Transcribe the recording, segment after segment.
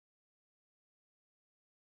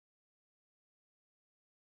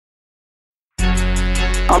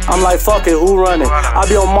I'm like, fuck it, who running? I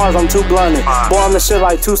be on Mars, I'm too blunted. Boy, I'm the shit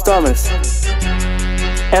like 2 stomachs.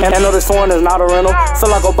 And know this foreign is not a rental. Feel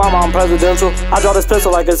like Obama, I'm presidential. I draw this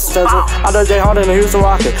pistol like it's essential. I done J Hunter in the Houston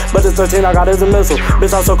Rocket, but this 13 I got is a missile.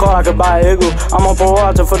 Bitch, I'm so cold I could buy an igloo. I'm on parole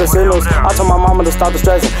watching for the signals. I told my mama to stop the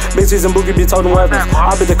stressing. Big C's and Bookie be toting weapons.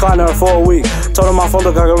 I be declining her for a week. Told her my phone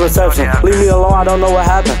look like a reception. Leave me alone, I don't know what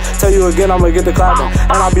happened. Tell you again, I'ma get the clapping.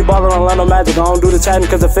 And I be ballin' on Orlando Magic. I don't do the chatting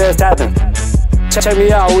cause the feds tapping. Check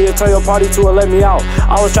me out, we'll turn your party to a let me out.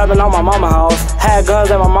 I was trapping out my mama house, had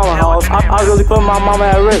guns at my mama house. I really put my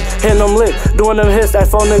mama at risk, hitting them lit, doing them hits. That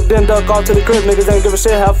phone nigga then duck off to the crib. Niggas ain't give a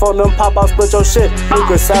shit, have fun, them pop out, split your shit.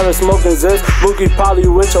 Lucas Savage smoking zits, Bookie probably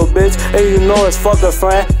with your bitch. And you know it's fuck a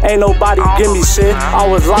friend, ain't nobody give me shit. I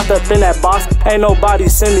was locked up in that box, ain't nobody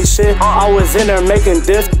send me shit. I was in there making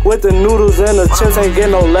dips with the noodles and the chips. Ain't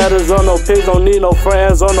get no letters or no pics, don't need no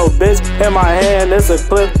friends or no bitch. In my hand, it's a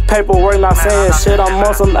clip, paperwork not saying shit. I'm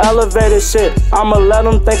on some elevated shit. I'ma let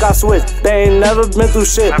them think I switched. They ain't never been through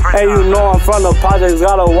shit. And you know I'm from the projects.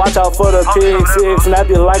 Gotta watch out for the pigs. Snap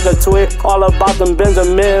you like a twig. All about them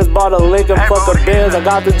Benjamins. Bought a Lincoln, fuck a Benz. I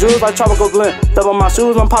got the juice like tropical blend. Step on my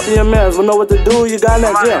shoes, I'm popping your mans. But know what to do, you got in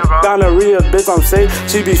that gym. Gonorrhea, bitch, I'm sick.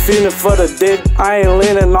 She be feeding for the dick. I ain't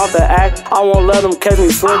leaning off the act. I won't let them catch me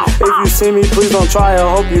slip. If you see me, please don't try it.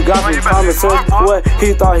 Hope you got some common sense. What?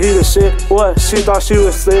 He thought he the shit. What? She thought she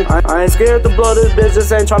was sick. I ain't scared to blow this bitch.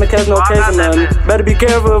 Just ain't tryna catch no case or nothing. Better be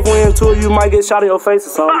careful if we into it, you might get shot in your face or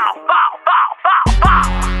something.